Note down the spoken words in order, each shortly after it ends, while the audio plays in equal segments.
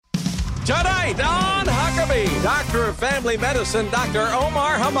Tonight on Huckabee, Doctor of Family Medicine Dr.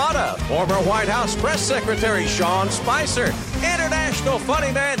 Omar Hamada, former White House Press Secretary Sean Spicer, international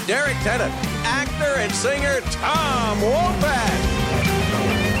funny man Derek Tennant, actor and singer Tom Wopat.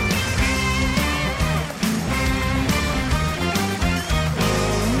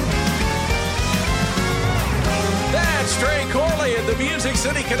 That's Trey Corley at the Music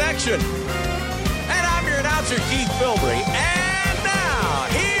City Connection. And I'm your announcer, Keith Bilbrey. And now,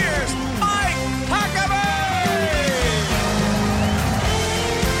 here's Mike Huckabee!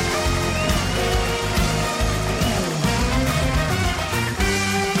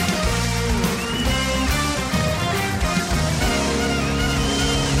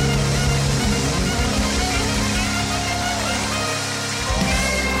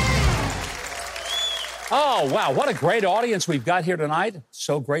 Oh, wow. What a great audience we've got here tonight.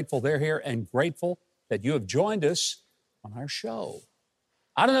 So grateful they're here and grateful that you have joined us on our show.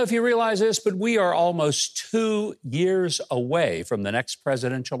 I don't know if you realize this, but we are almost 2 years away from the next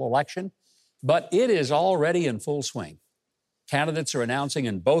presidential election, but it is already in full swing. Candidates are announcing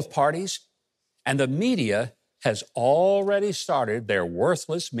in both parties, and the media has already started their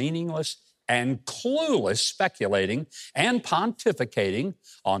worthless, meaningless, and clueless speculating and pontificating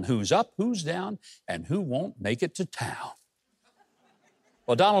on who's up, who's down, and who won't make it to town.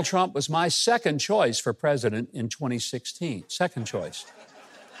 Well, Donald Trump was my second choice for president in 2016. Second choice.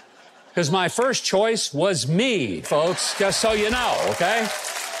 Because my first choice was me, folks, just so you know, okay?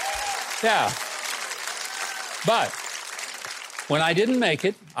 Yeah. But when I didn't make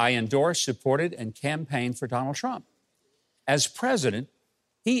it, I endorsed, supported, and campaigned for Donald Trump. As president,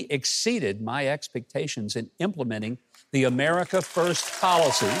 he exceeded my expectations in implementing the America First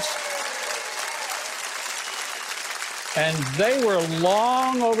policies. And they were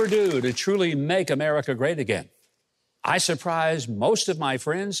long overdue to truly make America great again. I surprised most of my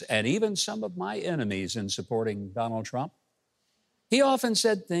friends and even some of my enemies in supporting Donald Trump. He often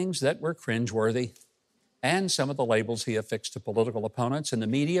said things that were cringeworthy, and some of the labels he affixed to political opponents in the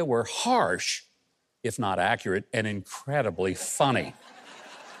media were harsh, if not accurate, and incredibly funny.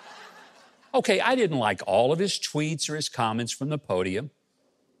 Okay, I didn't like all of his tweets or his comments from the podium.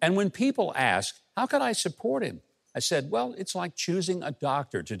 And when people ask, how could I support him? I said, well, it's like choosing a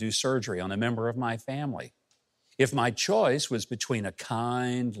doctor to do surgery on a member of my family. If my choice was between a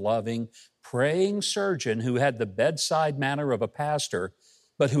kind, loving, praying surgeon who had the bedside manner of a pastor,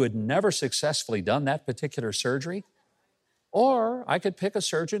 but who had never successfully done that particular surgery, or I could pick a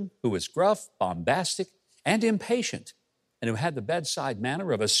surgeon who was gruff, bombastic, and impatient, and who had the bedside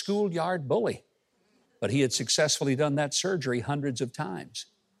manner of a schoolyard bully. But he had successfully done that surgery hundreds of times.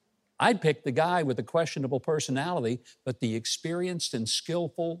 I'd pick the guy with the questionable personality, but the experienced and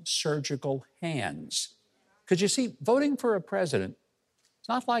skillful surgical hands. Because you see, voting for a president, it's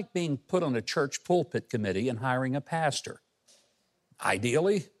not like being put on a church pulpit committee and hiring a pastor.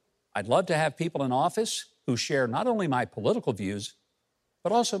 Ideally, I'd love to have people in office who share not only my political views,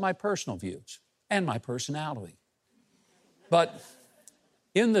 but also my personal views and my personality. But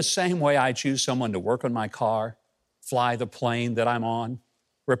in the same way I choose someone to work on my car, fly the plane that I'm on,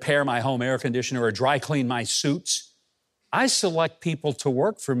 repair my home air conditioner, or dry clean my suits, I select people to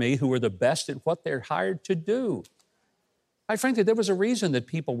work for me who are the best at what they're hired to do. Quite frankly, there was a reason that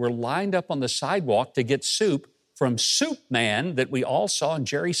people were lined up on the sidewalk to get soup from Soup Man that we all saw in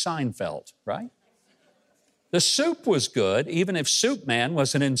Jerry Seinfeld, right? The soup was good, even if Soup Man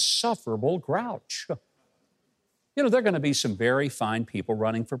was an insufferable grouch. You know, there are going to be some very fine people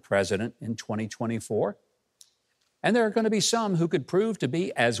running for president in 2024. And there are going to be some who could prove to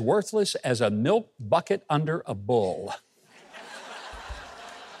be as worthless as a milk bucket under a bull.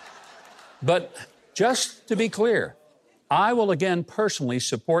 But just to be clear, I will again personally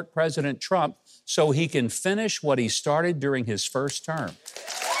support President Trump so he can finish what he started during his first term.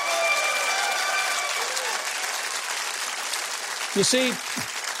 You see,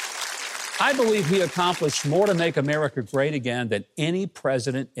 I believe he accomplished more to make America great again than any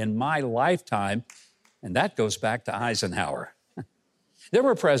president in my lifetime, and that goes back to Eisenhower. There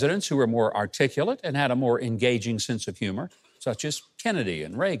were presidents who were more articulate and had a more engaging sense of humor, such as Kennedy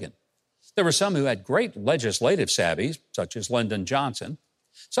and Reagan. There were some who had great legislative savvy, such as Lyndon Johnson.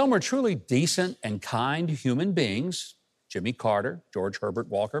 Some were truly decent and kind human beings, Jimmy Carter, George Herbert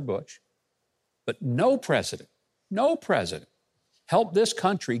Walker Bush. But no president helped this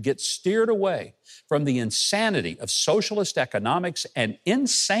country get steered away from the insanity of socialist economics and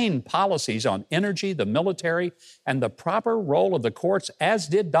insane policies on energy, the military, and the proper role of the courts, as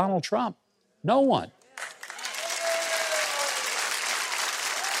did Donald Trump. No one.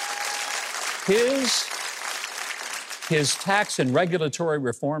 His tax and regulatory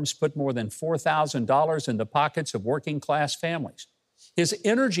reforms put more than $4,000 in the pockets of working-class families. His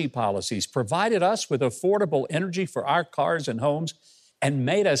energy policies provided us with affordable energy for our cars and homes and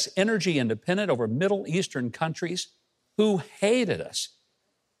made us energy independent over Middle Eastern countries who hated us.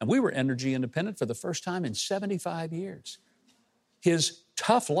 And we were energy independent for the first time in 75 years. His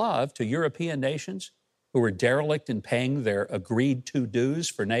tough love to European nations who were derelict in paying their agreed-to dues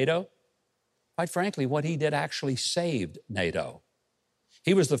for NATO, quite frankly, what he did actually saved NATO.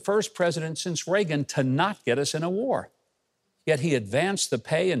 He was the first president since Reagan to not get us in a war. Yet he advanced the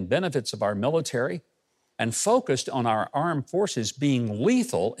pay and benefits of our military and focused on our armed forces being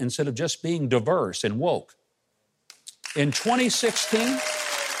lethal instead of just being diverse and woke. In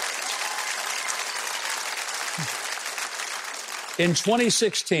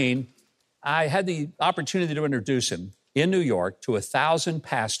 2016, I had the opportunity to introduce him in New York to 1,000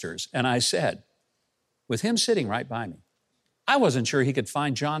 pastors, and I said, with him sitting right by me, I wasn't sure he could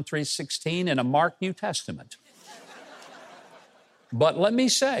find John 3:16 in a Mark New Testament. But let me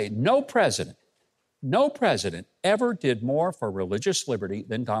say, no president ever did more for religious liberty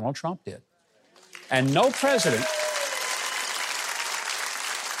than Donald Trump did. And no president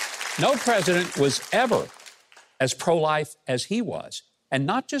was ever as pro-life as he was. And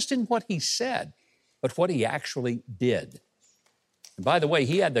not just in what he said, but what he actually did. And by the way,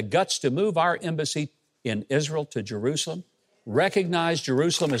 he had the guts to move our embassy in Israel to Jerusalem, recognize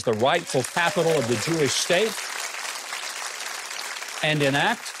Jerusalem as the rightful capital of the Jewish state, and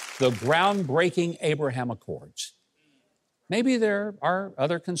enact the groundbreaking Abraham Accords. Maybe there are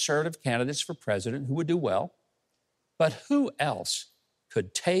other conservative candidates for president who would do well, but who else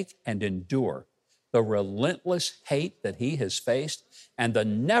could take and endure the relentless hate that he has faced and the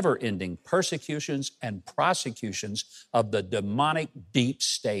never-ending persecutions and prosecutions of the demonic deep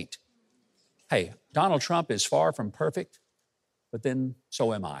state? Hey, Donald Trump is far from perfect, but then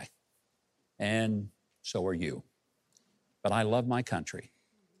so am I, and so are you. But I love my country,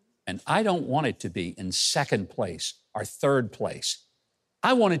 and I don't want it to be in second place or third place.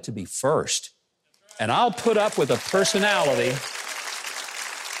 I want it to be first, and I'll put up with a personality.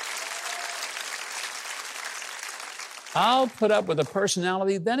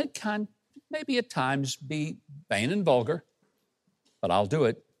 Then it can maybe at times be vain and vulgar, but I'll do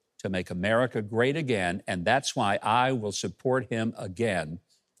it to make America great again, and that's why I will support him again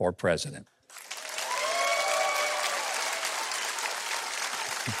for president.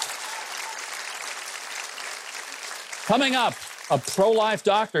 Coming up, a pro-life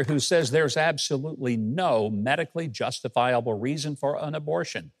doctor who says there's absolutely no medically justifiable reason for an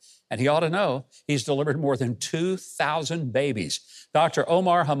abortion. And he ought to know he's delivered more than 2,000 babies. Dr.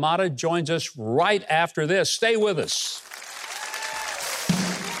 Omar Hamada joins us right after this. Stay with us.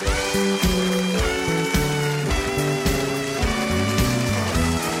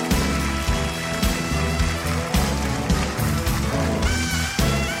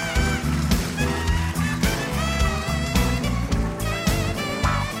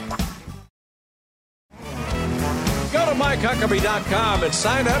 MikeHuckabee.com and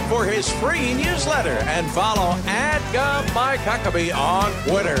sign up for his free newsletter and follow @GovMikeHuckabee on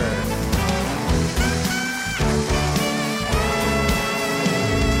Twitter.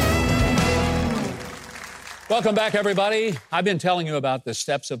 Welcome back, everybody. I've been telling you about the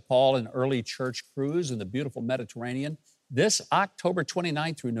Steps of Paul, an early church cruise in the beautiful Mediterranean this October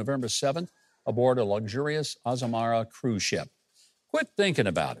 29th through November 7th aboard a luxurious Azamara cruise ship. Quit thinking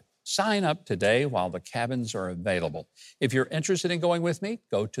about it. Sign up today while the cabins are available. If you're interested in going with me,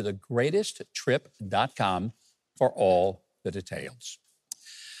 go to thegreatesttrip.com for all the details.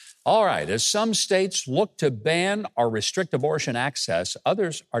 All right, as some states look to ban or restrict abortion access,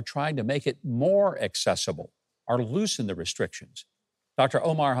 others are trying to make it more accessible or loosen the restrictions. Dr.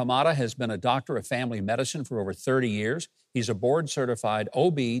 Omar Hamada has been a doctor of family medicine for over 30 years. He's a board-certified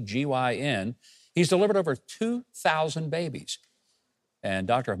OB-GYN. He's delivered over 2,000 babies. And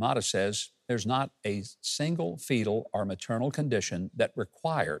Dr. Hamada says there's not a single fetal or maternal condition that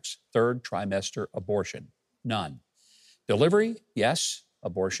requires third trimester abortion. None. Delivery, yes.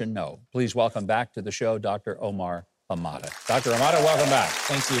 Abortion, no. Please welcome back to the show, Dr. Omar Hamada. Dr. Hamada, welcome back.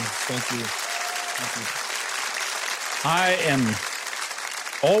 Thank you. I am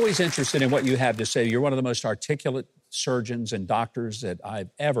always interested in what you have to say. You're one of the most articulate surgeons and doctors that I've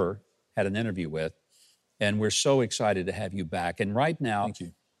ever had an interview with. And we're so excited to have you back. And right now,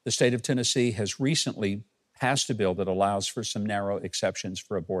 the state of Tennessee has recently passed a bill that allows for some narrow exceptions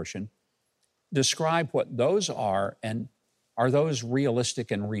for abortion. Describe what those are, and are those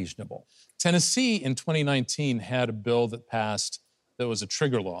realistic and reasonable? Tennessee in 2019 had a bill that passed that was a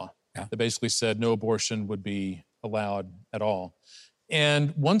trigger law that basically said no abortion would be allowed at all.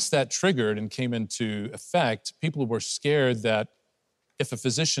 And once that triggered and came into effect, people were scared that if a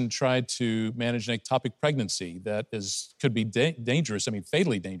physician tried to manage an ectopic pregnancy that could be dangerous,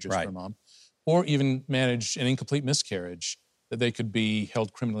 fatally dangerous for a mom, or even manage an incomplete miscarriage, that they could be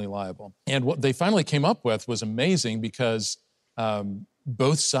held criminally liable. And what they finally came up with was amazing because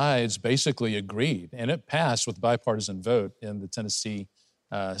both sides basically agreed, and it passed with bipartisan vote in the Tennessee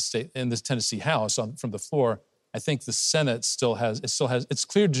Tennessee House from the floor. I think the Senate still has it's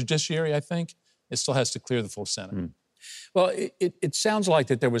cleared judiciary. I think it still has to clear the full Senate. Mm. Well, it sounds like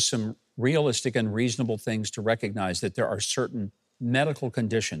that there was some realistic and reasonable things to recognize that there are certain medical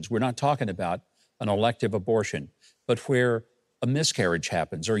conditions. We're not talking about an elective abortion, but where a miscarriage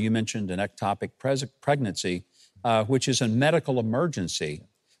happens, or you mentioned an ectopic pregnancy, which is a medical emergency.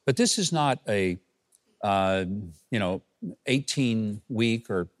 But this is not a 18-week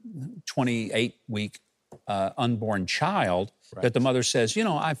or 28-week unborn child that the mother says,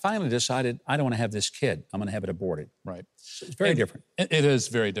 I finally decided I don't want to have this kid. I'm going to have it aborted. Right. So it's very different. It is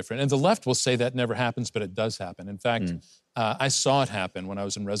very different. And the left will say that never happens, but it does happen. In fact, I saw it happen when I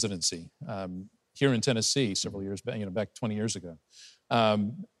was in residency here in Tennessee several years back, back 20 years ago.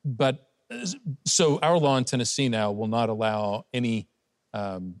 So our law in Tennessee now will not allow any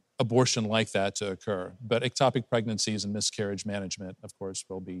abortion like that to occur. But ectopic pregnancies and miscarriage management, of course,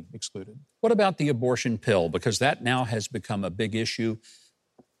 will be excluded. What about the abortion pill? Because that now has become a big issue.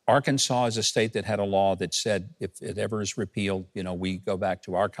 Arkansas is a state that had a law that said if it ever is repealed, we go back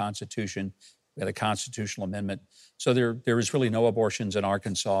to our Constitution. We had a constitutional amendment. So there is really no abortions in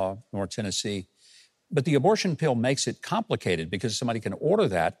Arkansas nor Tennessee. But the abortion pill makes it complicated because somebody can order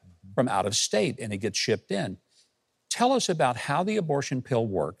that from out of state and it gets shipped in. Tell us about how the abortion pill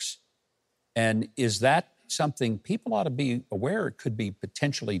works, and is that something people ought to be aware it could be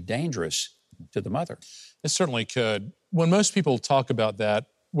potentially dangerous to the mother? It certainly could. When most people talk about that,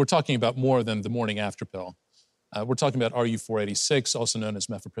 we're talking about more than the morning after pill. We're talking about RU486, also known as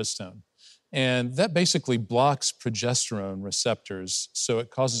mifepristone. And that basically blocks progesterone receptors, so it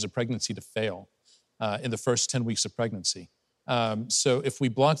causes a pregnancy to fail in the first 10 weeks of pregnancy. So if we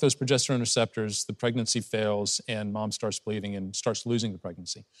block those progesterone receptors, the pregnancy fails and mom starts bleeding and starts losing the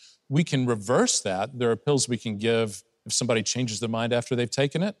pregnancy. We can reverse that. There are pills we can give if somebody changes their mind after they've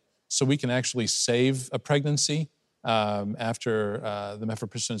taken it. So we can actually save a pregnancy after the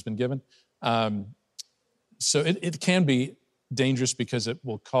mifepristone has been given. So it can be dangerous because it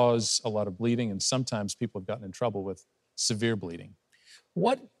will cause a lot of bleeding, and sometimes people have gotten in trouble with severe bleeding.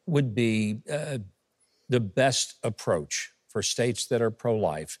 What would be the best approach for states that are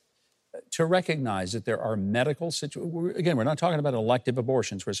pro-life to recognize that there are medical situations? Again, we're not talking about elective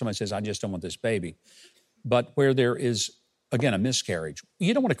abortions where somebody says, I just don't want this baby, but where there is, again, a miscarriage.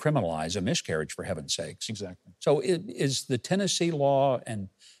 You don't want to criminalize a miscarriage, for heaven's sakes. Exactly. So is the Tennessee law and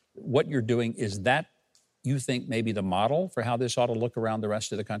what you're doing, is that, you think, maybe the model for how this ought to look around the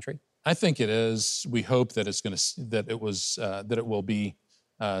rest of the country? I think it is. We hope that it will be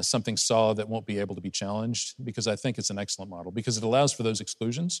something solid that won't be able to be challenged, because I think it's an excellent model because it allows for those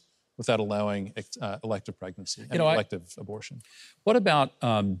exclusions without allowing elective pregnancy and elective abortion. What about,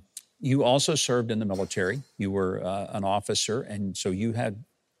 you also served in the military. You were an officer, and so you had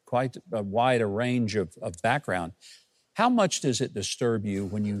quite a wide range of background. How much does it disturb you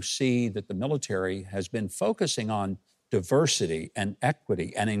when you see that the military has been focusing on diversity and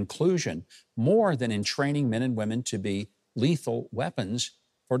equity and inclusion more than in training men and women to be lethal weapons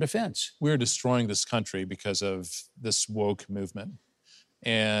for defense? We're destroying this country because of this woke movement.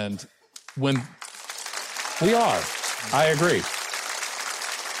 And when... We are. I agree.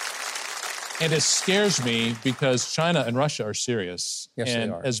 And it scares me because China and Russia are serious. Yes, and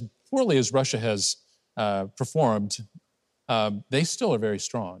they are. As poorly as Russia has performed, they still are very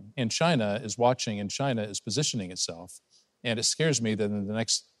strong. And China is watching, and China is positioning itself. And it scares me that in the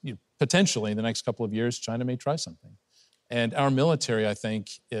next, potentially in the next couple of years, China may try something. And our military, I think,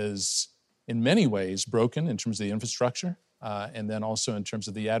 is in many ways broken in terms of the infrastructure, and then also in terms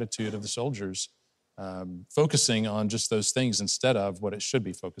of the attitude of the soldiers, focusing on just those things instead of what it should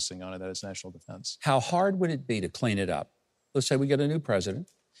be focusing on, and that is national defense. How hard would it be to clean it up? Let's say we get a new president,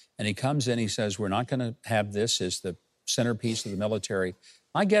 and he comes in, he says, we're not going to have this as the centerpiece of the military.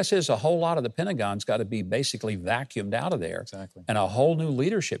 My guess is a whole lot of the Pentagon's got to be basically vacuumed out of there. Exactly. And a whole new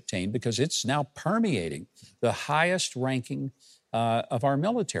leadership team, because it's now permeating the highest ranking of our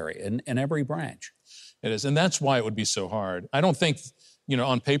military in every branch. It is, and that's why it would be so hard. I don't think,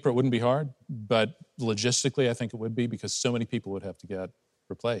 on paper it wouldn't be hard, but logistically I think it would be, because so many people would have to get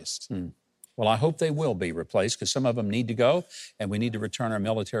replaced. Well, I hope they will be replaced because some of them need to go, and we need to return our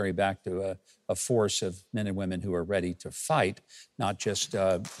military back to a force of men and women who are ready to fight, not just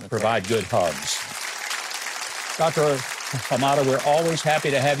provide good hugs. Dr. Hamada, we're always happy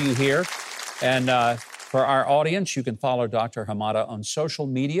to have you here. And for our audience, you can follow Dr. Hamada on social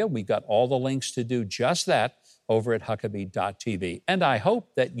media. We've got all the links to do just that over at Huckabee.tv. And I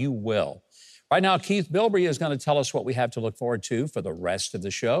hope that you will. Right now, Keith Bilbrey is going to tell us what we have to look forward to for the rest of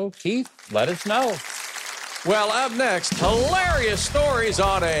the show. Keith, let us know. Well, up next, hilarious stories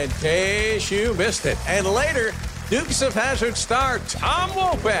on In Case You Missed It. And later, Dukes of Hazzard star Tom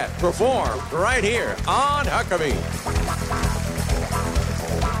Wopat performed right here on Huckabee.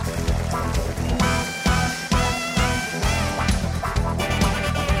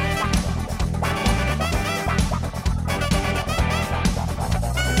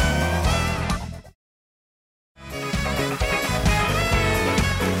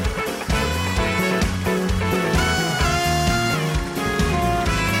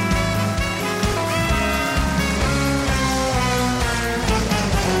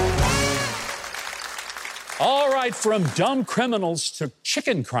 From dumb criminals to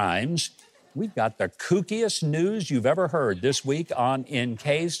chicken crimes, we've got the kookiest news you've ever heard this week on In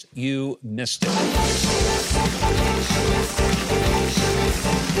Case You Missed It.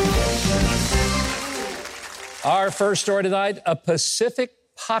 Our first story tonight, a Pacific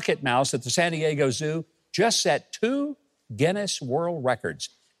pocket mouse at the San Diego Zoo just set 2 Guinness World Records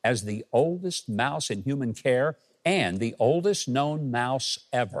as the oldest mouse in human care and the oldest known mouse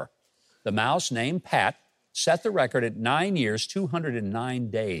ever. The mouse, named Pat, set the record at 9 years, 209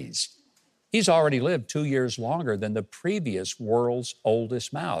 days. He's already lived 2 years longer than the previous world's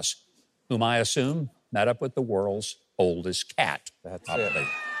oldest mouse, whom I assume met up with the world's oldest cat. That's it.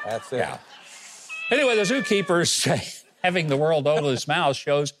 That's it. Yeah. Anyway, the zookeepers say having the world's oldest mouse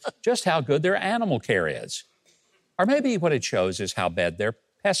shows just how good their animal care is. Or maybe what it shows is how bad their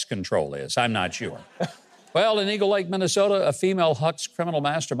pest control is. I'm not sure. Well, in Eagle Lake, Minnesota, a female Huck's criminal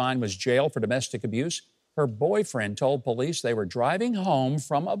mastermind was jailed for domestic abuse. Her boyfriend told police they were driving home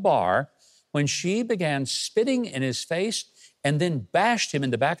from a bar when she began spitting in his face and then bashed him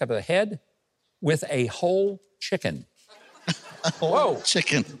in the back of the head with a whole chicken. Whoa.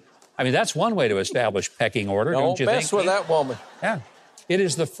 Chicken. I mean, that's one way to establish pecking order, don't you think? Don't mess with that woman. Yeah. It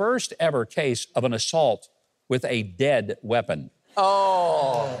is the first ever case of an assault with a dead weapon.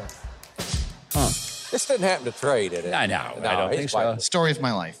 Oh. Huh. This didn't happen to Trey, did it? I know. No, I don't think so. Story of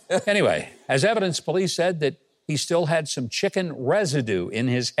my life. Anyway, as evidence, police said that he still had some chicken residue in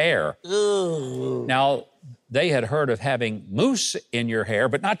his hair. Ooh. Now, they had heard of having moose in your hair,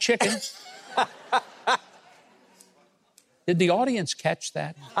 but not chicken. Did the audience catch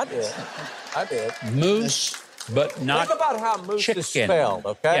that? I did. Moose, but not Think about how moose chicken. is spelled,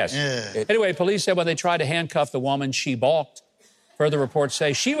 okay? Yes. Yeah. Anyway, police said when they tried to handcuff the woman, she balked. Further reports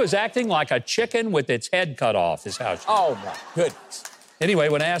say she was acting like a chicken with its head cut off, is how she... Oh, my goodness. Anyway,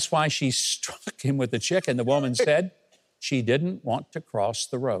 when asked why she struck him with the chicken, the woman said she didn't want to cross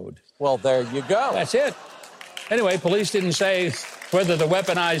the road. Well, there you go. That's it. Anyway, police didn't say whether the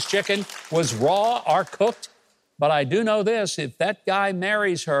weaponized chicken was raw or cooked, but I do know this. If that guy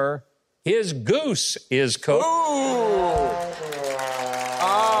marries her, his goose is cooked. Ooh.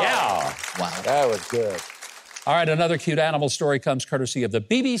 Yeah. Wow. That was good. All right, another cute animal story comes courtesy of the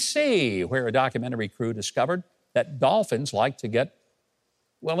BBC, where a documentary crew discovered that dolphins like to get,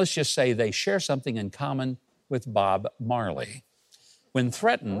 well, let's just say they share something in common with Bob Marley. When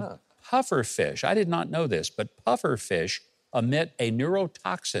threatened, pufferfish, I did not know this, but pufferfish emit a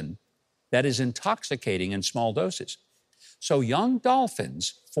neurotoxin that is intoxicating in small doses. So young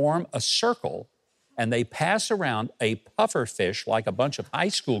dolphins form a circle and they pass around a pufferfish like a bunch of high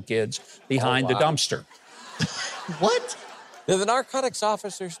school kids behind the dumpster. What? Do the narcotics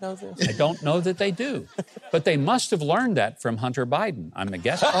officers know this? I don't know that they do, but they must have learned that from Hunter Biden, I'm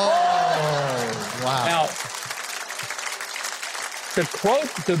guessing. Oh, wow. Now, to quote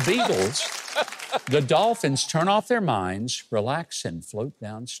the Beatles, the dolphins turn off their minds, relax, and float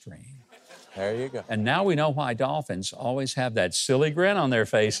downstream. There you go. And now we know why dolphins always have that silly grin on their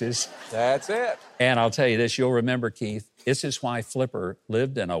faces. That's it. And I'll tell you this, you'll remember, Keith, this is why Flipper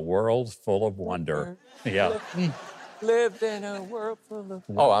lived in a world full of wonder. Yeah. Lived in a world full of...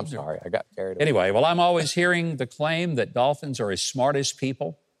 Oh, I'm sorry. I got carried away. Anyway, well, I'm always hearing the claim that dolphins are as smart as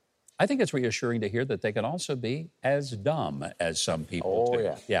people. I think it's reassuring to hear that they can also be as dumb as some people, too.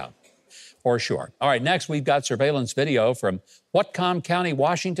 Yeah. Yeah, for sure. All right, next, we've got surveillance video from Whatcom County,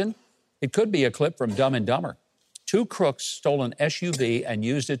 Washington. It could be a clip from Dumb and Dumber. 2 crooks stole an SUV and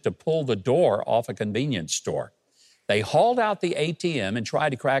used it to pull the door off a convenience store. They hauled out the ATM and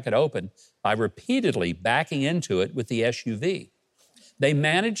tried to crack it open by repeatedly backing into it with the SUV. They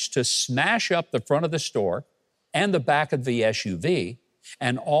managed to smash up the front of the store and the back of the SUV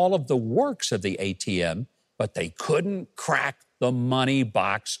and all of the works of the ATM, but they couldn't crack the money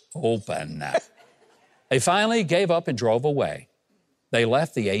box open. They finally gave up and drove away. They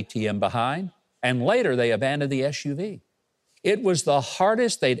left the ATM behind, and later they abandoned the SUV. It was the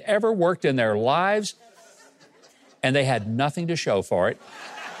hardest they'd ever worked in their lives, and they had nothing to show for it.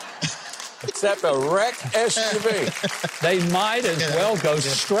 Except a wrecked SUV. They might as well go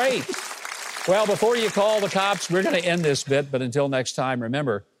straight. Well, before you call the cops, we're going to end this bit, but until next time,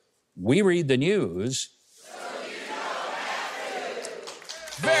 remember, we read the news.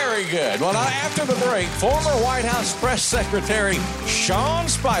 Very good. Well, now, after the break, former White House press secretary Sean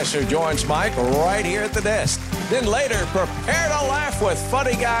Spicer joins Mike right here at the desk. Then later, prepare to laugh with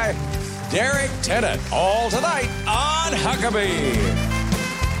funny guy Derek Tennant. All tonight on Huckabee.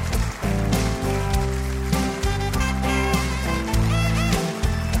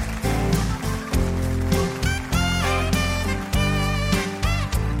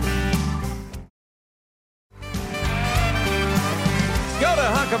 Go to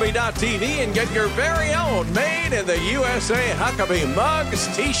Huckabee.tv and get your very own made in the USA Huckabee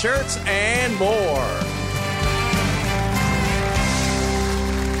mugs, t-shirts, and more.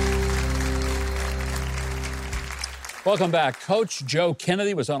 Welcome back. Coach Joe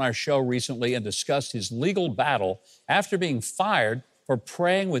Kennedy was on our show recently and discussed his legal battle after being fired for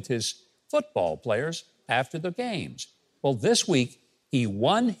praying with his football players after the games. Well, this week, he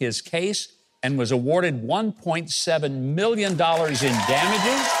won his case and was awarded $1.7 million in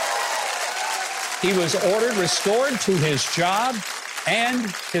damages. He was ordered restored to his job,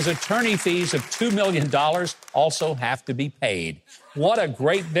 and his attorney fees of $2 million also have to be paid. What a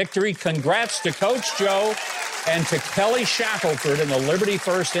great victory. Congrats to Coach Joe and to Kelly Shackelford and the Liberty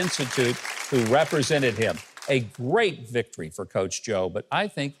First Institute who represented him. A great victory for Coach Joe, but I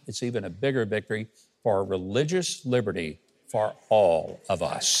think it's even a bigger victory for religious liberty for all of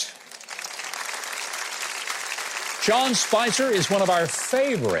us. Sean Spicer is one of our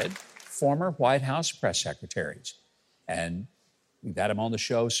favorite former White House press secretaries, and we've had him on the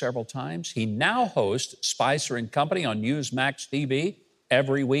show several times. He now hosts Spicer and Company on Newsmax TV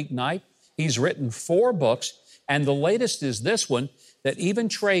every weeknight. He's written 4 books, and the latest is this one that even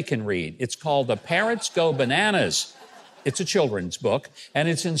Trey can read. It's called The Parents Go Bananas. It's a children's book, and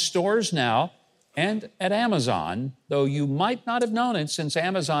it's in stores now and at Amazon, though you might not have known it since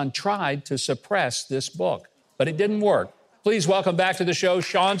Amazon tried to suppress this book. But it didn't work. Please welcome back to the show,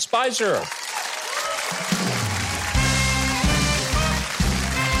 Sean Spicer.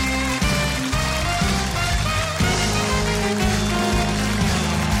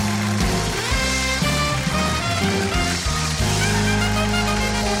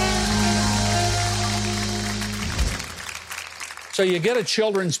 So you get a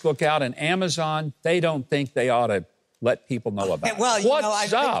children's book out in Amazon, they don't think they ought to let people know about it. Well,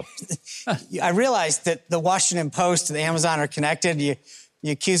 What's up? I realized that the Washington Post and the Amazon are connected. You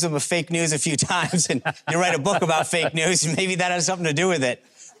accuse them of fake news a few times, and you write a book about fake news, and maybe that has something to do with it.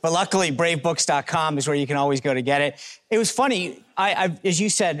 But luckily, bravebooks.com is where you can always go to get it. It was funny. As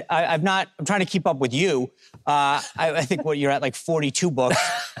you said, I'm trying to keep up with you. I think you're at like 42 books.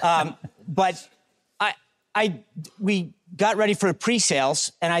 But we got ready for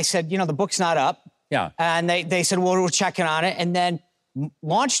pre-sales, and I said, the book's not up. Yeah. And they said, well, we're checking on it. And then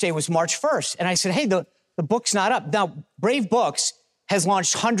launch day was March 1st. And I said, hey, the book's not up. Now, Brave Books has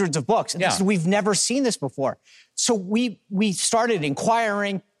launched hundreds of books. And we've never seen this before. So we started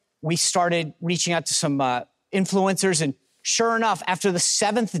inquiring. We started reaching out to some influencers. And sure enough, after the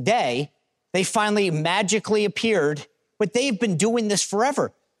 7th day, they finally magically appeared. But they've been doing this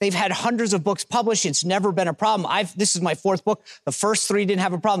forever. They've had hundreds of books published. It's never been a problem. This is my 4th book. The first 3 didn't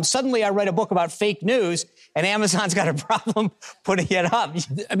have a problem. Suddenly, I write a book about fake news, and Amazon's got a problem putting it up.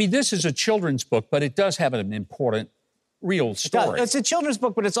 I mean, this is a children's book, but it does have an important, real story. It's a children's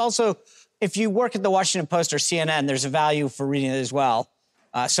book, but it's also, if you work at the Washington Post or CNN, there's a value for reading it as well.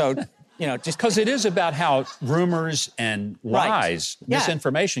 Just because it is about how rumors and lies,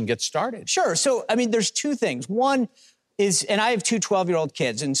 misinformation gets started. Sure. So, I mean, there's 2 things. One is, and I have 2 12-year-old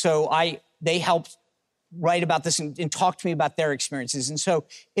kids, and so they helped write about this and talk to me about their experiences. And so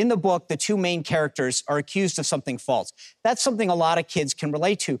in the book, the 2 main characters are accused of something false. That's something a lot of kids can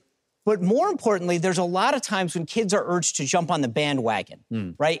relate to. But more importantly, there's a lot of times when kids are urged to jump on the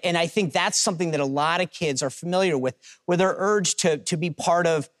bandwagon, right? And I think that's something that a lot of kids are familiar with, where they're urged to be part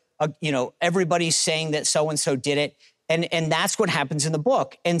of, everybody's saying that so-and-so did it. And that's what happens in the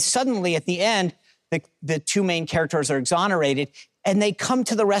book. And suddenly at the end, the two main characters are exonerated, and they come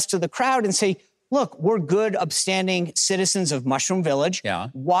to the rest of the crowd and say, look, we're good, upstanding citizens of Mushroom Village. Yeah.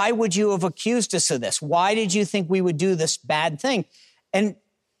 Why would you have accused us of this? Why did you think we would do this bad thing? And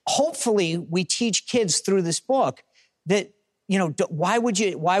hopefully we teach kids through this book that, why would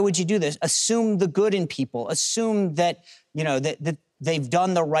you do this? Assume the good in people. Assume that, that they've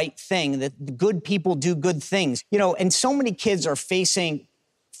done the right thing, that good people do good things. And so many kids are facing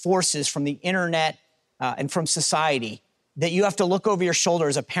forces from the internet and from society that you have to look over your shoulder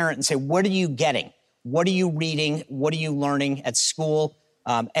as a parent and say, what are you getting? What are you reading? What are you learning at school?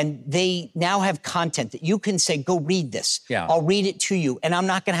 And they now have content that you can say, go read this. Yeah. I'll read it to you. And I'm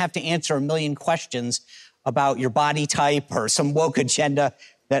not going to have to answer a million questions about your body type or some woke agenda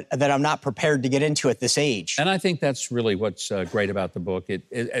that I'm not prepared to get into at this age. And I think that's really what's great about the book. It,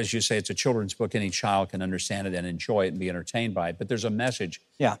 as you say, it's a children's book. Any child can understand it and enjoy it and be entertained by it. But there's a message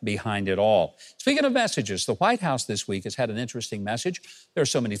behind it all. Speaking of messages, the White House this week has had an interesting message. There are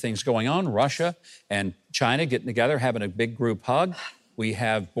so many things going on. Russia and China getting together, having a big group hug. We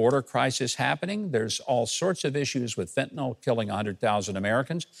have border crisis happening. There's all sorts of issues with fentanyl killing 100,000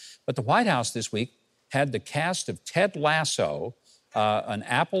 Americans. But the White House this week had the cast of Ted Lasso, an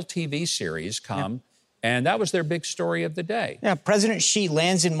Apple TV series, come, and that was their big story of the day. Yeah, President Xi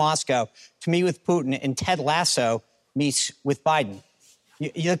lands in Moscow to meet with Putin, and Ted Lasso meets with Biden.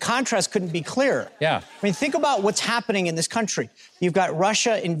 The contrast couldn't be clearer. Yeah. I mean, think about what's happening in this country. You've got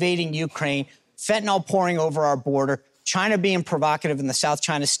Russia invading Ukraine, fentanyl pouring over our border, China being provocative in the South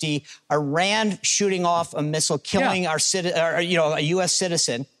China Sea, Iran shooting off a missile, killing a U.S.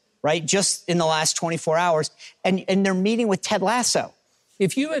 citizen, right, just in the last 24 hours, and they're meeting with Ted Lasso.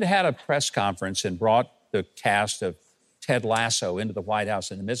 If you had had a press conference and brought the cast of Ted Lasso into the White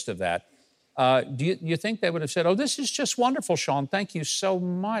House in the midst of that, do you think they would have said, oh, this is just wonderful, Sean, thank you so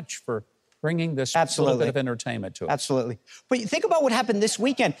much for bringing this little bit of entertainment to us? Absolutely. But think about what happened this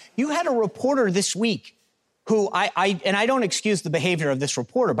weekend. You had a reporter this week who I don't excuse the behavior of this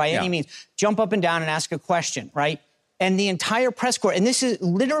reporter by any means, jump up and down and ask a question, right? And the entire press corps, and this is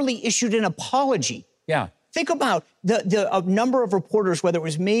literally issued an apology. Yeah. Think about the number of reporters, whether it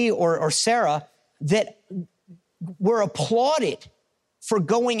was me or Sarah, that were applauded for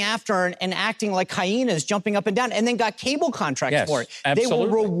going after and acting like hyenas, jumping up and down, and then got cable contracts for it. Absolutely.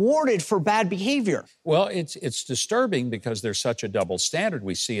 They were rewarded for bad behavior. Well, it's disturbing because there's such a double standard.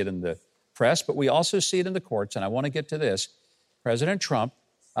 We see it in the press, but we also see it in the courts. And I want to get to this. President Trump,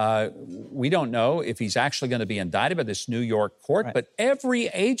 we don't know if he's actually going to be indicted by this New York court, but every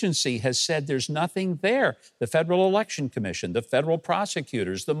agency has said there's nothing there. The Federal Election Commission, the federal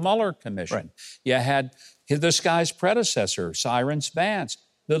prosecutors, the Mueller Commission. Right. You had this guy's predecessor, Cyrus Vance,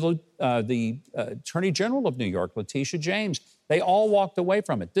 the Attorney General of New York, Letitia James. They all walked away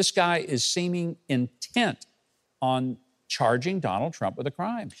from it. This guy is seeming intent on charging Donald Trump with a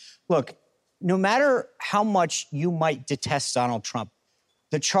crime. Look, no matter how much you might detest Donald Trump,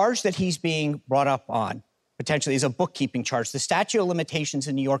 the charge that he's being brought up on potentially is a bookkeeping charge. The statute of limitations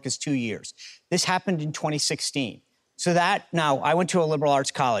in New York is 2 years. This happened in 2016. So now I went to a liberal arts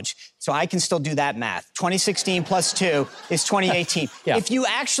college, so I can still do that math. 2016 plus 2 is 2018. If you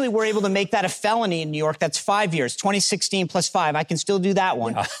actually were able to make that a felony in New York, that's 5 years. 2016 plus 5, I can still do that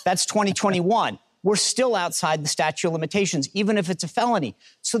one. That's 2021. We're still outside the statute of limitations, even if it's a felony.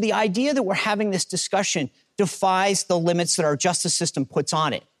 So the idea that we're having this discussion defies the limits that our justice system puts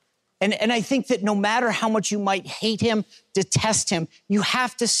on it. And I think that no matter how much you might hate him, detest him, you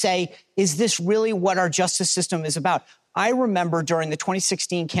have to say, is this really what our justice system is about? I remember during the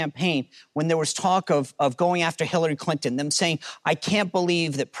 2016 campaign when there was talk of going after Hillary Clinton, them saying, I can't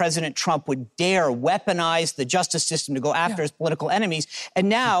believe that President Trump would dare weaponize the justice system to go after his political enemies. And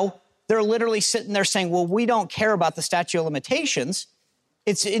now they're literally sitting there saying, well, we don't care about the statute of limitations.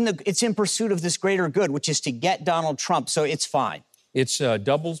 It's in pursuit of this greater good, which is to get Donald Trump, so it's fine. It's a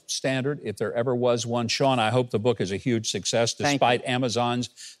double standard, if there ever was one. Sean, I hope the book is a huge success, despite Amazon's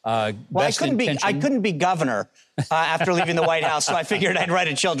best intention. I couldn't be governor after leaving the White House, so I figured I'd write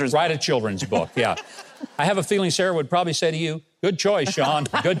a children's book. Write a children's book, yeah. I have a feeling Sarah would probably say to you, good choice, Sean,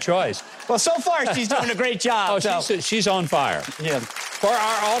 good choice. Well, so far, she's doing a great job. She's on fire. Yeah. For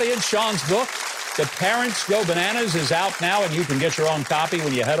our audience, Sean's book, The Parents Go Bananas, is out now, and you can get your own copy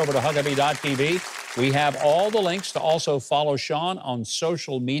when you head over to Huckabee.tv. We have all the links to also follow Sean on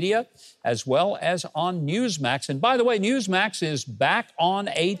social media as well as on Newsmax. And by the way, Newsmax is back on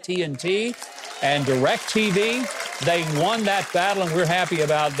AT&T and DirecTV. They won that battle, and we're happy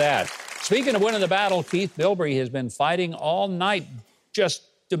about that. Speaking of winning the battle, Keith Bilbrey has been fighting all night, just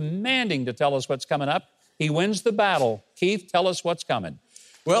demanding to tell us what's coming up. He wins the battle. Keith, tell us what's coming.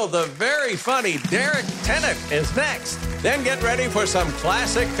 Well, the very funny Derek Tennant is next. Then get ready for some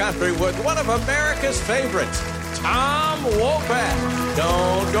classic country with one of America's favorites, Tom Wopat.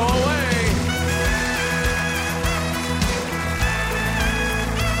 Don't go away.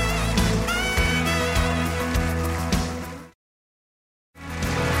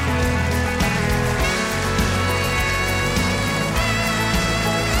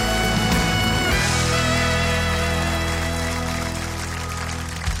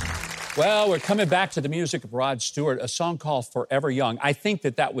 Well, we're coming back to the music of Rod Stewart, a song called Forever Young. I think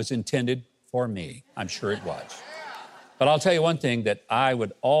that was intended for me. I'm sure it was. But I'll tell you one thing that I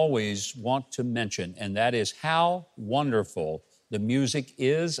would always want to mention, and that is how wonderful the music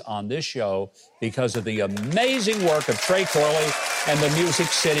is on this show because of the amazing work of Trey Corley and the Music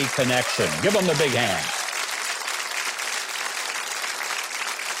City Connection. Give them the big hand.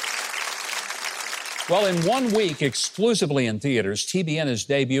 Well, in 1 week, exclusively in theaters, TBN is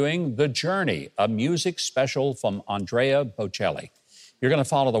debuting The Journey, a music special from Andrea Bocelli. You're going to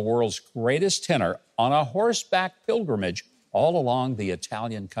follow the world's greatest tenor on a horseback pilgrimage all along the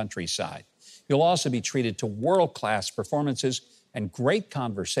Italian countryside. You'll also be treated to world-class performances and great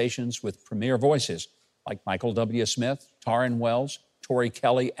conversations with premier voices like Michael W. Smith, Taryn Wells, Tori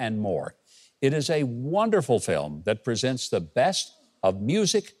Kelly, and more. It is a wonderful film that presents the best of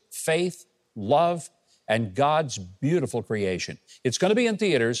music, faith, love, and God's beautiful creation. It's going to be in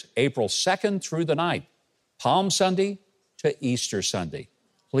theaters April 2nd through the 9th, Palm Sunday to Easter Sunday.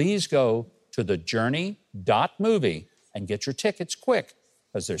 Please go to thejourney.movie and get your tickets quick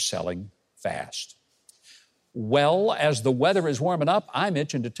because they're selling fast. Well, as the weather is warming up, I'm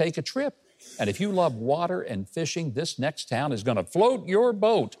itching to take a trip. And if you love water and fishing, this next town is going to float your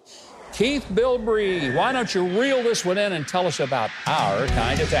boat. Keith Bilbrey, why don't you reel this one in and tell us about our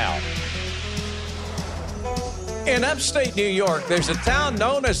kind of town? In upstate New York, there's a town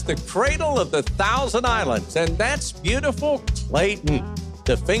known as the Cradle of the Thousand Islands, and that's beautiful Clayton.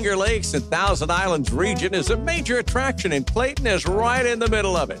 The Finger Lakes and Thousand Islands region is a major attraction, and Clayton is right in the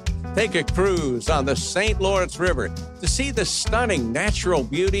middle of it. Take a cruise on the St. Lawrence River to see the stunning natural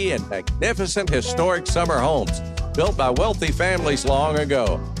beauty and magnificent historic summer homes built by wealthy families long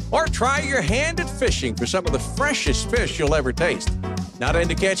ago. Or try your hand at fishing for some of the freshest fish you'll ever taste. Not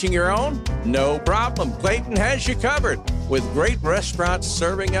into catching your own? No problem. Clayton has you covered with great restaurants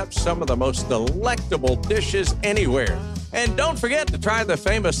serving up some of the most delectable dishes anywhere. And don't forget to try the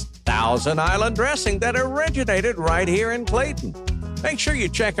famous Thousand Island dressing that originated right here in Clayton. Make sure you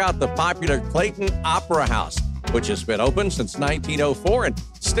check out the popular Clayton Opera House, which has been open since 1904 and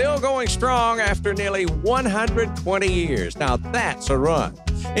still going strong after nearly 120 years. Now that's a run.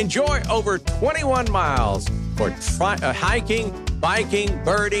 Enjoy over 21 miles for hiking, biking,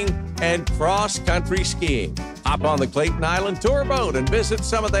 birding, and cross-country skiing. Hop on the Clayton Island tour boat and visit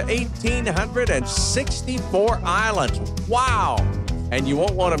some of the 1,864 islands. Wow! And you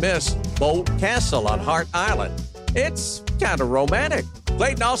won't want to miss Bolt Castle on Hart Island. It's kind of romantic.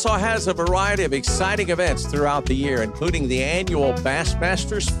 Clayton also has a variety of exciting events throughout the year, including the annual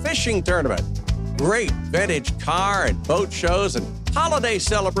Bassmasters Fishing Tournament, great vintage car and boat shows, and holiday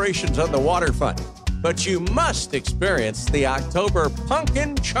celebrations on the waterfront. But you must experience the October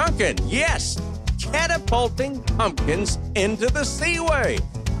Pumpkin Chunkin'. Yes, catapulting pumpkins into the seaway.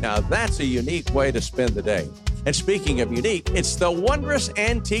 Now that's a unique way to spend the day. And speaking of unique, it's the Wondrous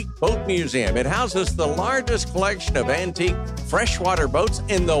Antique Boat Museum. It houses the largest collection of antique freshwater boats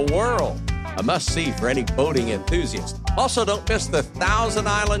in the world. A must-see for any boating enthusiast. Also, don't miss the Thousand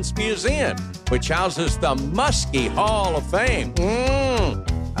Islands Museum, which houses the Muskie Hall of Fame.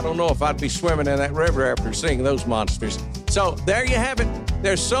 I don't know if I'd be swimming in that river after seeing those monsters. So there you have it.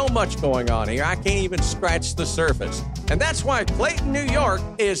 There's so much going on here, I can't even scratch the surface. And that's why Clayton, New York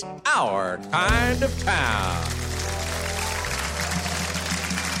is our kind of town.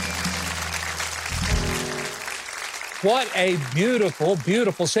 What a beautiful,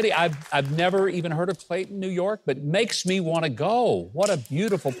 beautiful city. I've never even heard of Clayton, New York, but makes me want to go. What a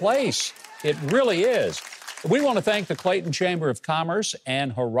beautiful place. It really is. We want to thank the Clayton Chamber of Commerce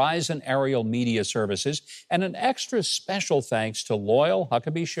and Horizon Aerial Media Services, and an extra special thanks to loyal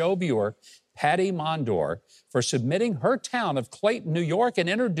Huckabee Show viewer Patty Mondor for submitting her town of Clayton, New York, and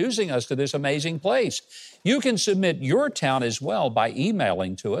introducing us to this amazing place. You can submit your town as well by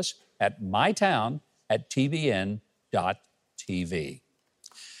emailing to us at mytown@tvn.tv.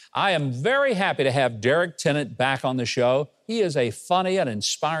 I am very happy to have Derek Tennant back on the show. He is a funny and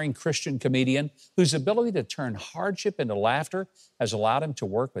inspiring Christian comedian whose ability to turn hardship into laughter has allowed him to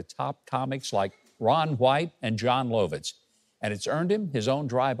work with top comics like Ron White and John Lovitz. And it's earned him his own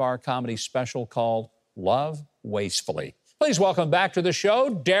dry bar comedy special called Love Wastefully. Please welcome back to the show,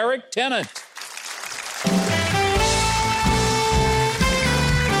 Derek Tennant.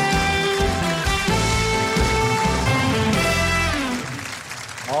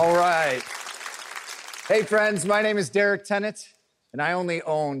 All right. Hey, friends, my name is Derek Tennant, and I only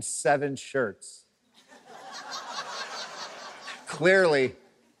own 7 shirts. Clearly,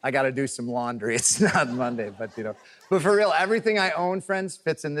 I got to do some laundry. It's not Monday, but But for real, everything I own, friends,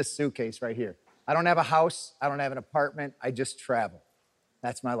 fits in this suitcase right here. I don't have a house. I don't have an apartment. I just travel.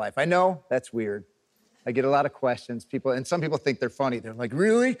 That's my life. I know that's weird. I get a lot of questions. And some people think they're funny. They're like,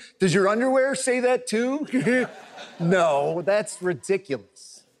 really? Does your underwear say that too? No, that's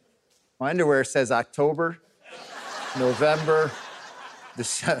ridiculous. My underwear says October, November,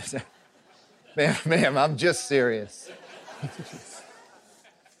 December. Ma'am, I'm just serious.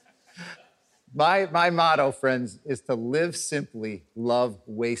 My motto, friends, is to live simply, love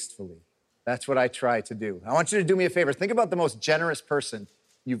wastefully. That's what I try to do. I want you to do me a favor. Think about the most generous person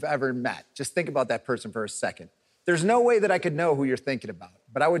you've ever met. Just think about that person for a second. There's no way that I could know who you're thinking about,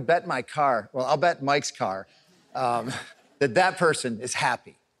 but I would bet my car, I'll bet Mike's car, that person is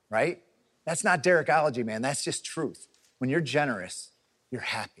happy, right? That's not Derekology, man. That's just truth. When you're generous, you're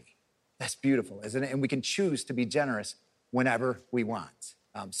happy. That's beautiful, isn't it? And we can choose to be generous whenever we want.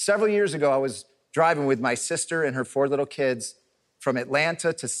 Several years ago, I was driving with my sister and her 4 little kids from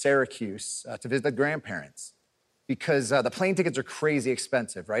Atlanta to Syracuse to visit the grandparents because the plane tickets are crazy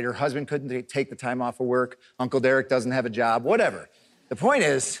expensive, right? Her husband couldn't take the time off of work. Uncle Derek doesn't have a job, whatever. The point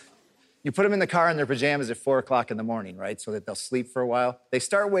is, you put them in the car in their pajamas at 4 o'clock in the morning, right? So that they'll sleep for a while. They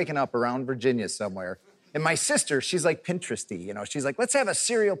start waking up around Virginia somewhere. And my sister, she's like Pinteresty, She's like, let's have a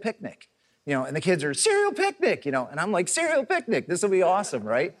cereal picnic. And the kids are, cereal picnic, and I'm like, cereal picnic, this will be awesome,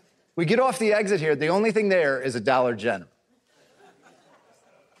 right? We get off the exit here, the only thing there is a Dollar General.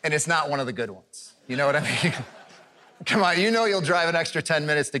 And it's not one of the good ones. You know what I mean? Come on, you'll drive an extra 10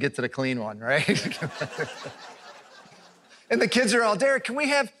 minutes to get to the clean one, right? And the kids are all, Derek, can we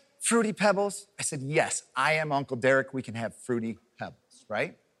have Fruity Pebbles? I said, yes, I am Uncle Derek, we can have Fruity Pebbles,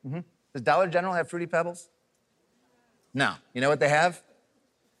 right? Mm-hmm. Does Dollar General have Fruity Pebbles? No. You know what they have?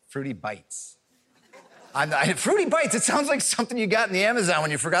 Fruity Bites. Fruity Bites, it sounds like something you got in the Amazon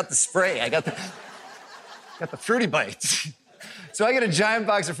when you forgot the spray. I got the Fruity Bites. So I get a giant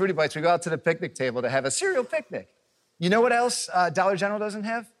box of Fruity Bites. We go out to the picnic table to have a cereal picnic. You know what else Dollar General doesn't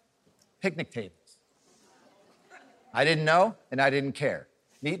have? Picnic tables. I didn't know, and I didn't care.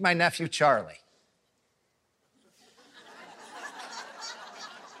 Meet my nephew, Charlie.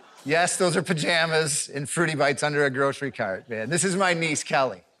 Yes, those are pajamas and Fruity Bites under a grocery cart, man. This is my niece,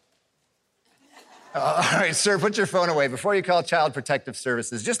 Kelly. All right, sir, put your phone away. Before you call Child Protective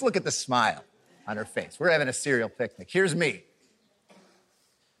Services, just look at the smile on her face. We're having a cereal picnic. Here's me.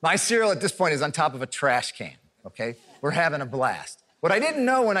 My cereal at this point is on top of a trash can, okay? We're having a blast. What I didn't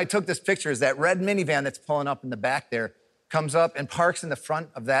know when I took this picture is that red minivan that's pulling up in the back there comes up and parks in the front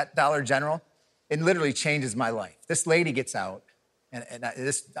of that Dollar General. It literally changes my life. This lady gets out, and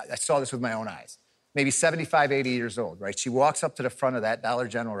I saw this with my own eyes, maybe 75, 80 years old, right? She walks up to the front of that Dollar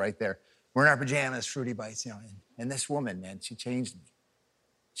General right there. We're in our pajamas, Fruity Bites, and this woman, man, she changed me.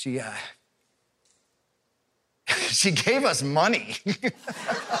 She gave us money.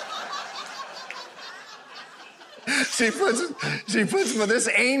 This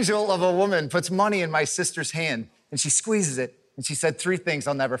angel of a woman puts money in my sister's hand, and she squeezes it, and she said 3 things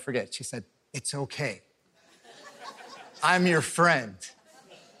I'll never forget. She said, it's okay. I'm your friend.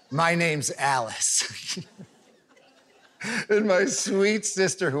 My name's Alice. And my sweet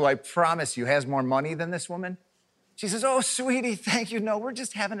sister, who I promise you has more money than this woman, she says, oh, sweetie, thank you. No, we're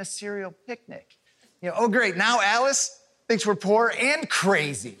just having a cereal picnic. Oh, great. Now Alice thinks we're poor and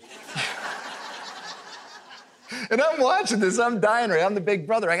crazy. And I'm watching this. I'm dying, right? I'm the big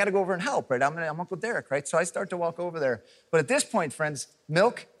brother. I got to go over and help, right? I'm Uncle Derek, right? So I start to walk over there. But at this point, friends,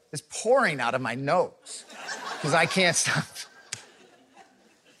 milk is pouring out of my nose because I can't stop.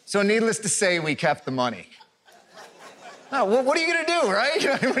 So needless to say, we kept the money. Oh, well, what are you going to do, right?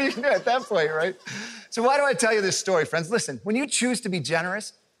 What are you going to do at that point, right? So why do I tell you this story, friends? Listen, when you choose to be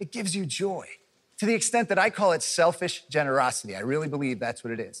generous, it gives you joy to the extent that I call it selfish generosity. I really believe that's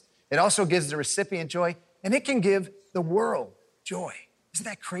what it is. It also gives the recipient joy, and it can give the world joy. Isn't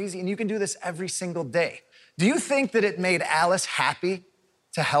that crazy? And you can do this every single day. Do you think that it made Alice happy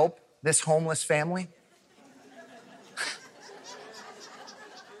to help this homeless family?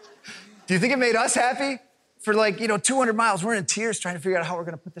 Do you think it made us happy? For 200 miles, we're in tears trying to figure out how we're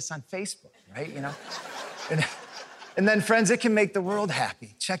going to put this on Facebook, right? And then, friends, it can make the world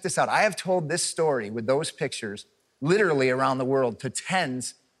happy. Check this out. I have told this story with those pictures literally around the world to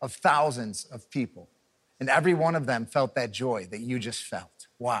tens of thousands of people. And every one of them felt that joy that you just felt.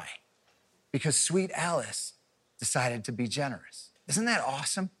 Why? Because sweet Alice decided to be generous. Isn't that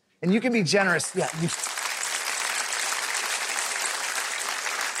awesome? And you can be generous. Yeah.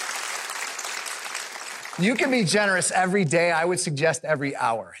 You can be generous every day. I would suggest every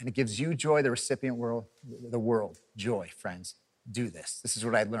hour. And it gives you joy, the recipient world, the world joy, friends. Do this. This is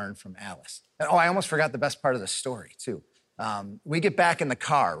what I learned from Alice. And, I almost forgot the best part of the story, too. We get back in the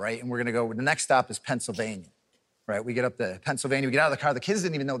car, right? And we're going to go, the next stop is Pennsylvania, right? We get up to Pennsylvania, we get out of the car. The kids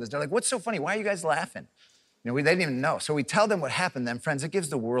didn't even know this. They're like, what's so funny? Why are you guys laughing? They didn't even know. So we tell them what happened then, friends. It gives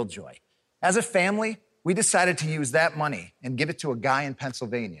the world joy. As a family, we decided to use that money and give it to a guy in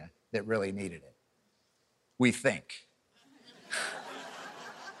Pennsylvania that really needed it. We think.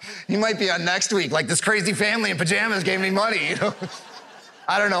 He might be on next week, like this crazy family in pajamas gave me money,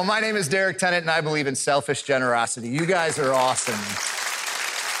 I don't know. My name is Derek Tennant, and I believe in selfish generosity. You guys are awesome.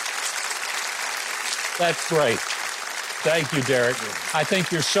 That's great. Thank you, Derek. I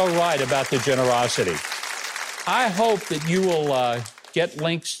think you're so right about the generosity. I hope that you will get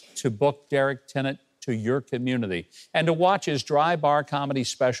links to book Derek Tennant to your community and to watch his dry bar comedy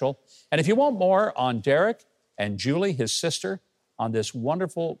special. And if you want more on Derek and Julie, his sister, on this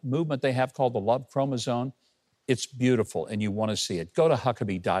wonderful movement they have called the Love Chromosome, it's beautiful, and you want to see it. Go to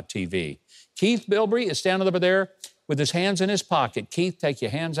Huckabee.tv. Keith Bilbrey is standing over there with his hands in his pocket. Keith, take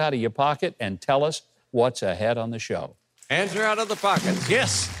your hands out of your pocket and tell us what's ahead on the show. Hands are out of the pockets.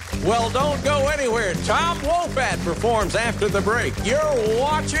 Yes. Well, don't go anywhere. Tom Wopat performs after the break. You're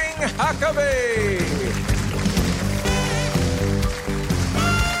watching Huckabee.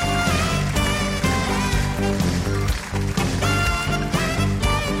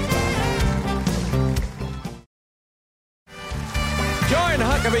 Join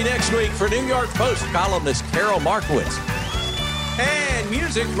Huckabee next week for New York Post columnist Carol Markowitz. And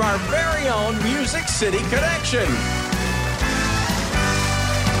music from our very own Music City Connection.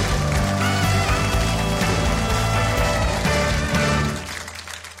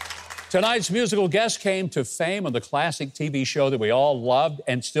 Tonight's musical guest came to fame on the classic TV show that we all loved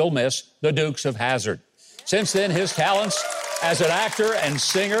and still miss, The Dukes of Hazzard. Since then, his talents as an actor and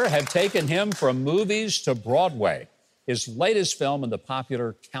singer have taken him from movies to Broadway. His latest film in the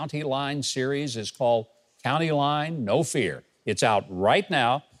popular County Line series is called County Line, No Fear. It's out right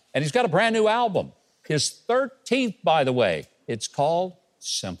now, and he's got a brand new album. His 13th, by the way. It's called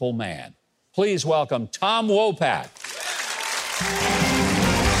Simple Man. Please welcome Tom Wopat.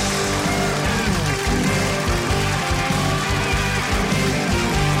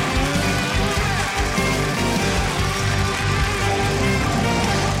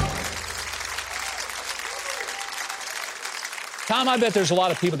 Tom, I bet there's a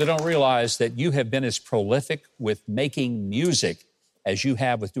lot of people that don't realize that you have been as prolific with making music as you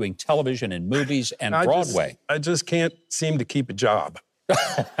have with doing television and movies and Broadway. I just can't seem to keep a job.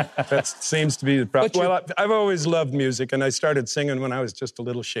 That seems to be the problem. Well, I've always loved music, and I started singing when I was just a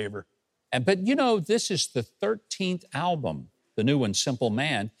little shaver. But, you know, this is the 13th album, the new one, Simple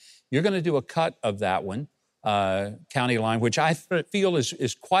Man. You're going to do a cut of that one, County Line, which I feel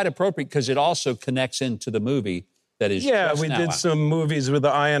is quite appropriate because it also connects into the movie. Yeah, we did some movies with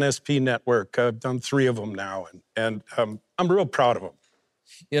the INSP network. I've done 3 of them now, and I'm real proud of them.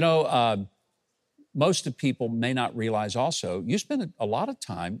 You know, most of people may not realize also, you spend a lot of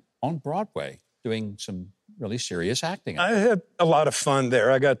time on Broadway doing some really serious acting. I had a lot of fun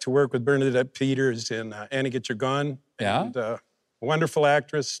there. I got to work with Bernadette Peters in Annie Get Your Gun. Yeah. And, wonderful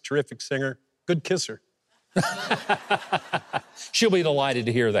actress, terrific singer, good kisser. She'll be delighted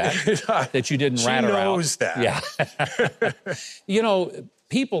to hear that, that you didn't rat her out. She knows that. Yeah. You know,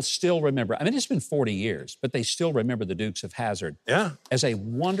 people still remember, I mean, it's been 40 years, but they still remember the Dukes of Hazzard as a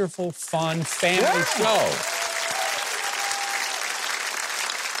wonderful, fun family show.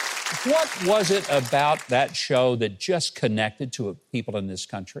 What was it about that show that just connected to people in this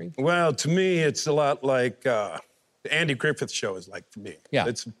country? Well, to me, it's a lot like the Andy Griffith Show is like for me.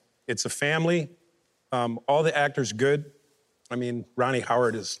 Yeah. It's a family. All the actors good. I mean, Ronnie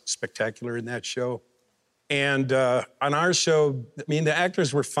Howard is spectacular in that show. And on our show, I mean, the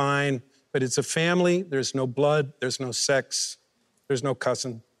actors were fine, but it's a family. There's no blood. There's no sex. There's no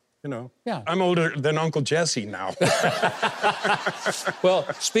cussing. You know, I'm older than Uncle Jesse now. Well,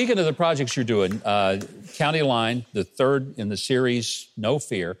 speaking of the projects you're doing, County Line, the 3rd in the series, No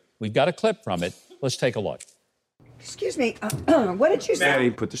Fear. We've got a clip from it. Let's take a look. Excuse me, what did you say?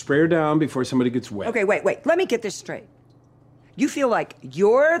 Maddie, put the sprayer down before somebody gets wet. Okay, wait. Let me get this straight. You feel like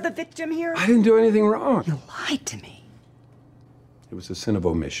you're the victim here? I didn't do anything wrong. You lied to me. It was a sin of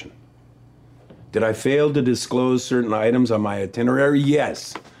omission. Did I fail to disclose certain items on my itinerary?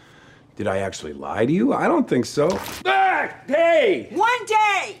 Yes. Did I actually lie to you? I don't think so. Ah, hey! 1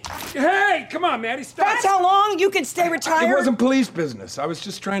 day! Hey, come on, Maddie, stop. That's how long you can stay retired? It wasn't police business. I was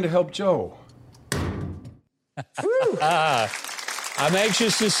just trying to help Joe. I'm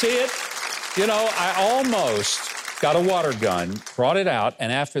anxious to see it. You know, I almost got a water gun, brought it out,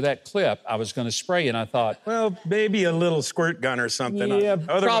 and after that clip, I was going to spray, and I thought, Well, maybe a little squirt gun or something. Yeah,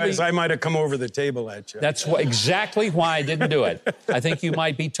 Otherwise, probably. I might have come over the table at you. that's exactly why I didn't do it. I think you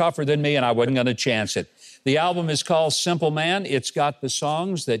might be tougher than me, and I wasn't going to chance it. The album is called Simple Man. It's got the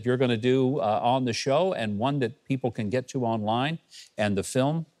songs that you're going to do on the show and one that people can get to online, and the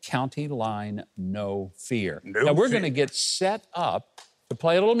film County Line No Fear. Now, we're going to get set up to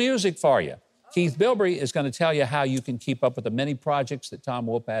play a little music for you. Keith Bilbrey is going to tell you how you can keep up with the many projects that Tom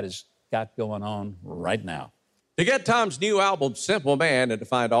Wopat has got going on right now. To get Tom's new album, Simple Man, and to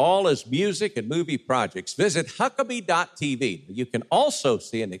find all his music and movie projects, visit Huckabee.tv. You can also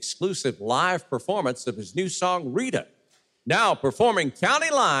see an exclusive live performance of his new song, Rita. Now performing County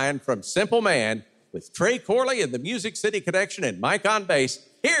Line from Simple Man with Trey Corley and the Music City Connection and Mike on bass,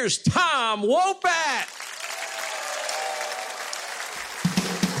 here's Tom Wopat.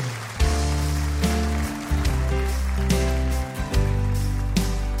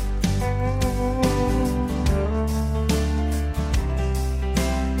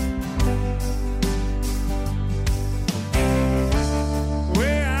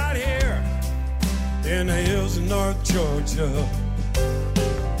 In the hills of North Georgia,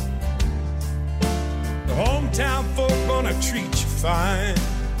 the hometown folk gonna treat you fine.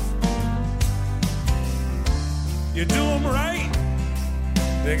 You do them right,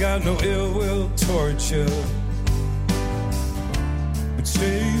 they got no ill will towards you. But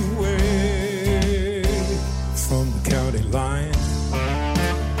stay away from the county line.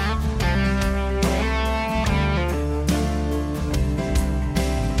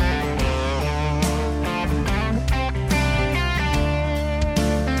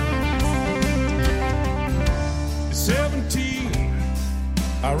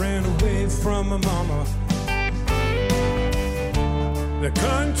 I ran away from my mama. The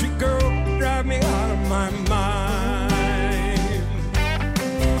country girl drive me out of my mind.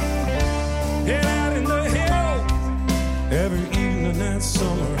 Head out in the hill every evening that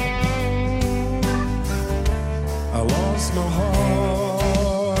summer. I lost my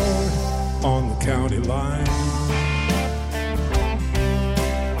heart on the county line.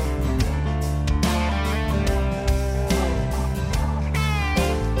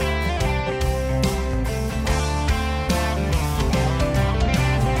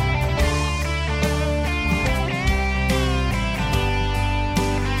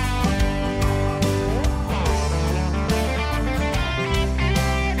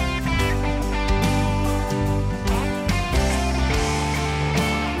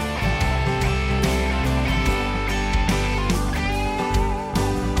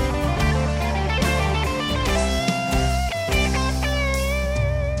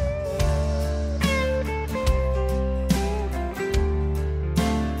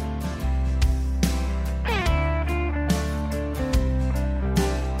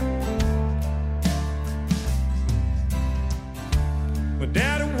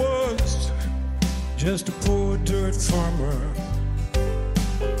 Just a poor dirt farmer.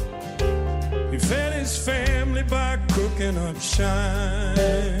 He fed his family by cooking up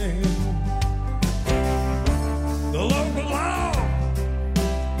shine. The local law,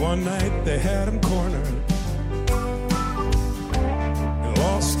 one night they had him cornered. He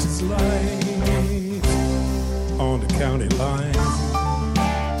lost his life on the county line.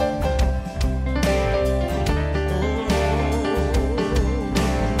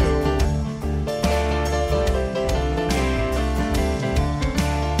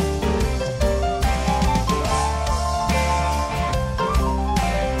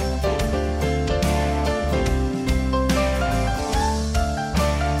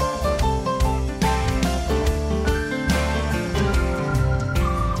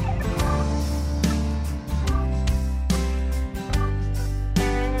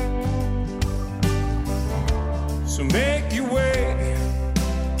 So make your way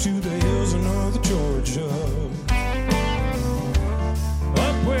to the hills of North Georgia,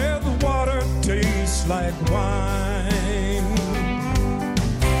 up where the water tastes like wine.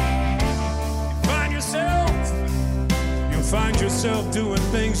 You'll find yourself doing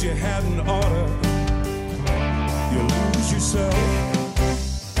things you hadn't oughta. You'll lose yourself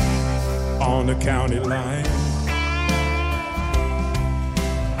on the county line.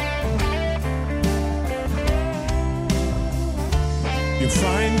 You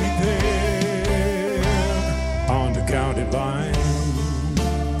find me there on the county line.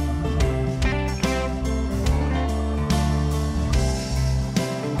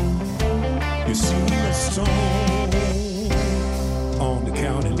 You see the stone on the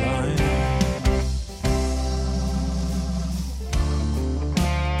county line.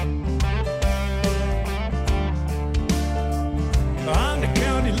 On the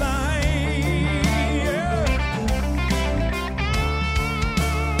county line, yeah.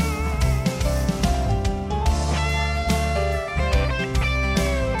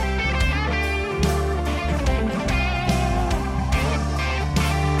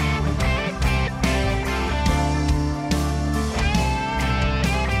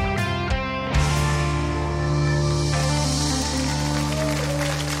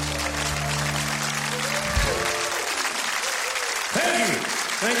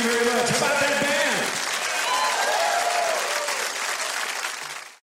 Thank you very much. How about that,